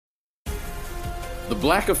The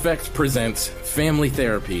Black Effect presents Family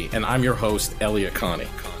Therapy, and I'm your host, Elliot Connie.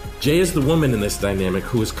 Jay is the woman in this dynamic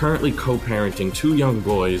who is currently co-parenting 2 young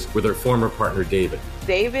boys with her former partner, David.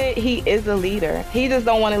 David, he is a leader. He just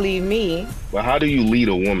don't want to leave me. But how do you lead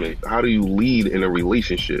a woman? How do you lead in a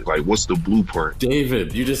relationship? Like, what's the blueprint?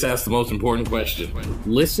 David, you just asked the most important question.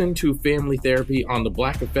 Listen to Family Therapy on the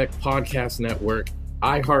Black Effect Podcast Network,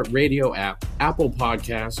 iHeartRadio app, Apple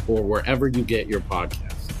Podcasts, or wherever you get your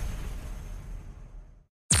podcasts.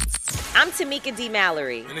 I'm Tamika D.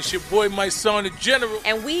 Mallory. And it's your boy, my son, the General.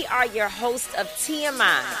 And we are your hosts of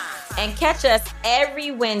TMI. And catch us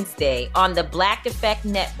every Wednesday on the Black Effect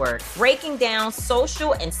Network, breaking down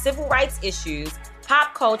social and civil rights issues,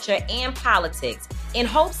 pop culture, and politics in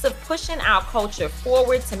hopes of pushing our culture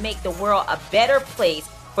forward to make the world a better place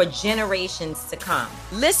for generations to come.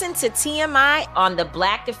 Listen to TMI on the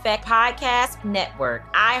Black Effect Podcast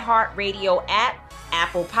Network, iHeartRadio app,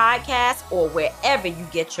 Apple Podcasts, or wherever you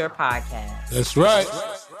get your podcasts. That's right.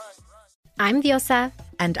 I'm Diosa.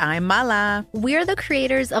 And I'm Mala. We're the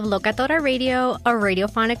creators of Locatora Radio, a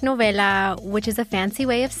radiophonic novela, which is a fancy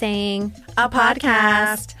way of saying a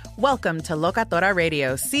podcast. Welcome to Locatora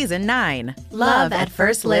Radio Season 9. Love at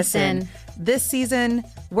First Listen. This season,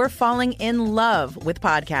 we're falling in love with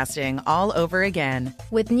podcasting all over again.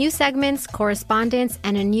 With new segments, correspondence,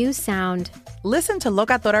 and a new sound. Listen to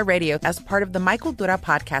Locatora Radio as part of the My Cultura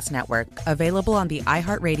Podcast Network, available on the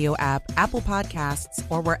iHeartRadio app, Apple Podcasts,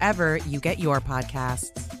 or wherever you get your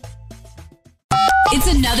podcasts. It's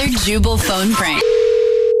another Jubal phone prank.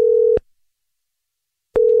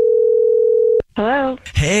 Hello?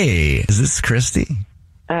 Hey, is this Christy?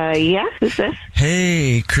 Yeah, who's this?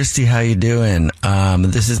 Hey, Christy, how you doing?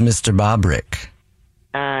 This is Mr. Bobrick.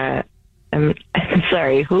 I'm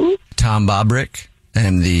sorry, who? Tom Bobrick.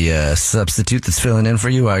 I'm the substitute that's filling in for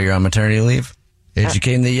you while you're on maternity leave.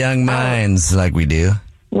 Educating the young minds like we do.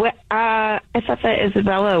 What? I thought that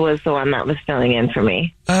Isabella was the one that was filling in for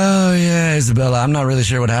me. Oh, yeah, Isabella. I'm not really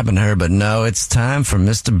sure what happened to her, but no, it's time for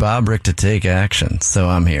Mr. Bobrick to take action, so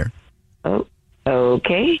I'm here. Oh,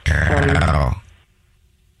 okay.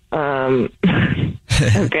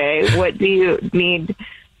 Okay, what do you need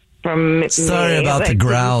from me? Sorry about the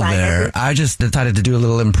growl there. I just decided to do a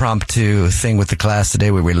little impromptu thing with the class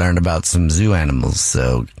today where we learned about some zoo animals,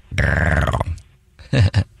 so...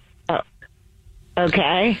 Oh,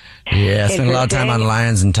 okay. Yeah, I spent a lot of time on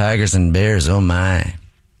lions and tigers and bears, oh my.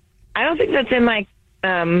 I don't think that's in my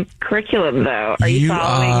curriculum, though. Are you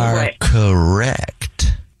following what?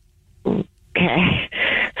 Correct. Okay.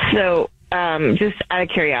 So, just out of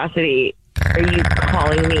curiosity, are you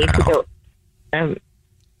calling me to go...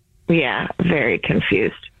 yeah, very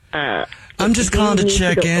confused. I'm just calling to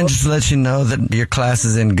check in, just to let you know that your class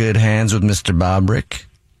is in good hands with Mr. Bobrick.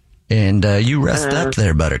 And you rest up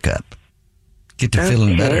there, Buttercup. Get to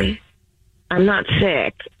feeling better. I'm not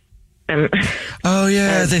sick. Oh,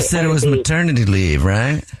 yeah, they said it was maternity leave,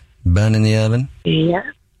 right? Bun in the oven? Yeah.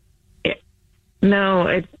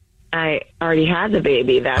 No, I already had the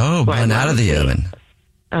baby. That's bun out of the oven.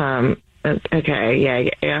 Okay,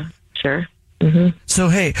 yeah, sure. Mm-hmm. So,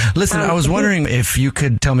 hey, listen, I was wondering if you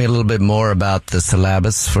could tell me a little bit more about the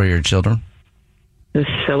syllabus for your children. The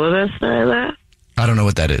syllabus, I don't know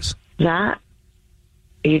what that is. That?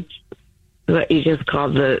 What you just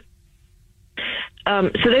called the...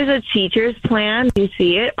 so there's a teacher's plan. Do you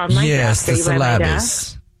see it on my desk? Yes, the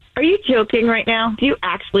syllabus. Are you joking right now? Do you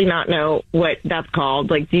actually not know what that's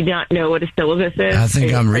called? Like, do you not know what a syllabus is? I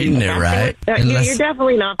think I'm reading it right. You're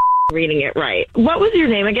definitely not reading it right. What was your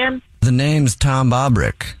name again? The name's Tom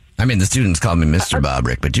Bobrick. I mean, the students call me Mr.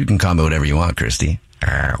 Bobrick, but you can call me whatever you want, Christy.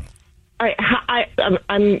 All right,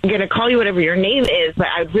 I'm going to call you whatever your name is, but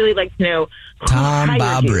I'd really like to know Tom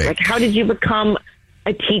Bobrick. Like, how did you become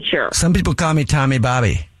a teacher? Some people call me Tommy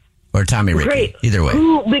Bobby or Tommy Ricky. Great. Either way.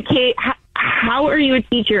 Who became... How are you a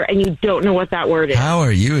teacher and you don't know what that word is? How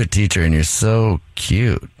are you a teacher and you're so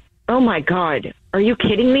cute? Oh, my God. Are you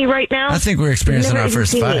kidding me right now? I think we're experiencing our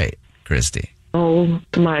first fight, Christy. Oh,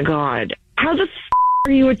 my God. How the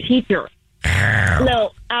are you a teacher?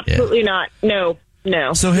 No, absolutely not. No.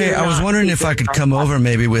 So, hey, I was wondering if I could come over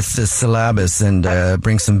maybe with the syllabus and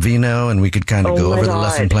bring some vino and we could kind of go over the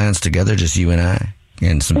lesson plans together, just you and I.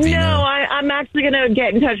 And some vino. No, I'm actually going to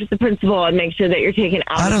get in touch with the principal and make sure that you're taken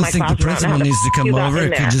out of my classroom. I don't think the principal needs to come over.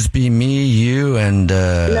 It could just be me, you, and...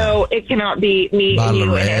 no, it cannot be me and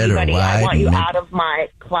you and anybody. I want you out of my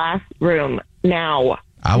classroom now.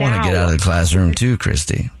 I want to get out of the classroom too,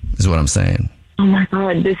 Christy, is what I'm saying. Oh, my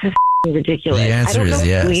God, this is ridiculous. The answer is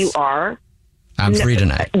yes. Who you are. I'm free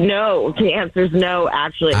tonight. No, the answer is no,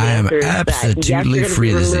 actually. I am absolutely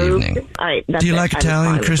free this evening. Right, do you like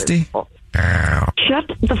Italian, Christy? Shut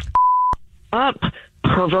the up,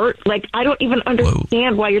 pervert. Like, I don't even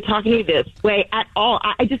understand why you're talking to me this way at all.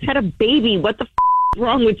 I just had a baby. What the is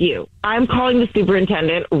wrong with you? I'm calling the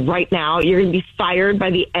superintendent right now. You're going to be fired by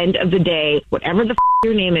the end of the day. Whatever the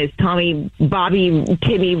your name is, Tommy, Bobby,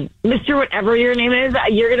 Timmy, Mr. Whatever your name is,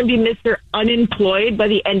 you're going to be Mr. Unemployed by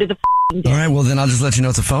the end of the day. All right, well, then I'll just let you know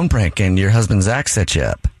it's a phone prank and your husband Zach set you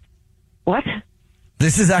up. What?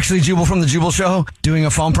 This is actually Jubal from the Jubal Show doing a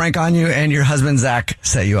phone prank on you, and your husband Zach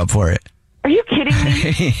set you up for it. Are you kidding me?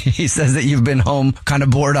 He says that you've been home kind of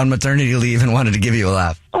bored on maternity leave and wanted to give you a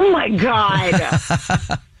laugh. Oh, my God.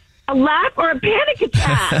 A laugh or a panic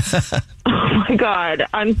attack? Oh, my God.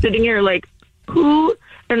 I'm sitting here like, who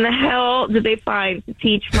in the hell did they find to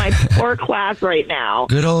teach my poor class right now?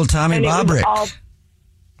 Good old Tommy Bobrick.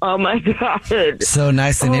 Oh, my God. So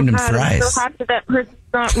nice they named him Thrice. I'm so happy that person's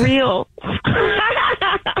not real.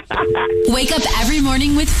 Wake up every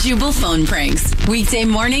morning with Jubal phone pranks. Weekday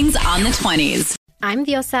mornings on the 20s. I'm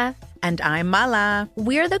Diosa. And I'm Mala.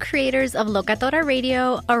 We're the creators of Locatora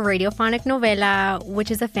Radio, a radiophonic novela, which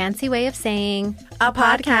is a fancy way of saying a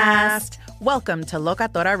podcast. Welcome to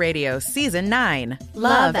Locatora Radio Season 9.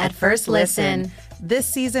 Love at First Listen. This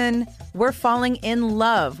season, we're falling in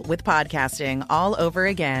love with podcasting all over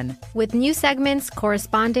again. With new segments,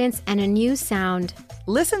 correspondence, and a new sound.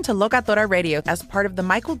 Listen to Locatora Radio as part of the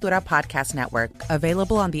Michael Dura Podcast Network,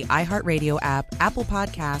 available on the iHeartRadio app, Apple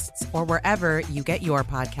Podcasts, or wherever you get your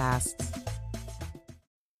podcasts.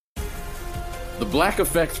 The Black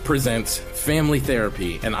Effect presents Family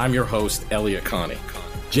Therapy, and I'm your host, Elliot Connie.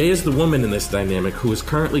 Jay is the woman in this dynamic who is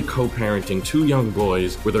currently co-parenting 2 young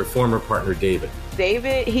boys with her former partner, David.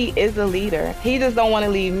 David, he is a leader. He just don't want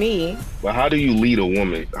to leave me. But how do you lead a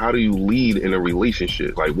woman? How do you lead in a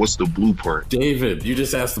relationship? Like, what's the blueprint? David, you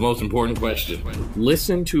just asked the most important question.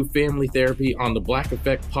 Listen to Family Therapy on the Black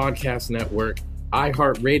Effect Podcast Network,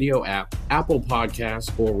 iHeart Radio app, Apple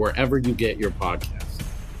Podcasts, or wherever you get your podcasts.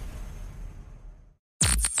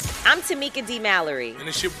 I'm Tamika D. Mallory. And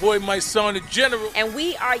it's your boy, my son, the General. And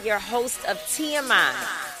we are your hosts of TMI.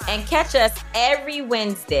 And catch us every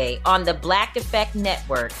Wednesday on the Black Effect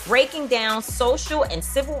Network, breaking down social and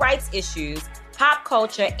civil rights issues, pop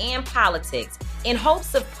culture, and politics in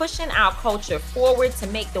hopes of pushing our culture forward to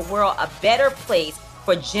make the world a better place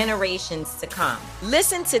for generations to come.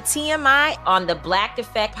 Listen to TMI on the Black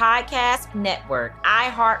Effect Podcast Network,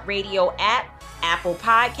 iHeartRadio app, Apple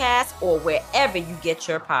Podcasts, or wherever you get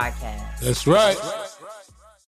your podcasts. That's right.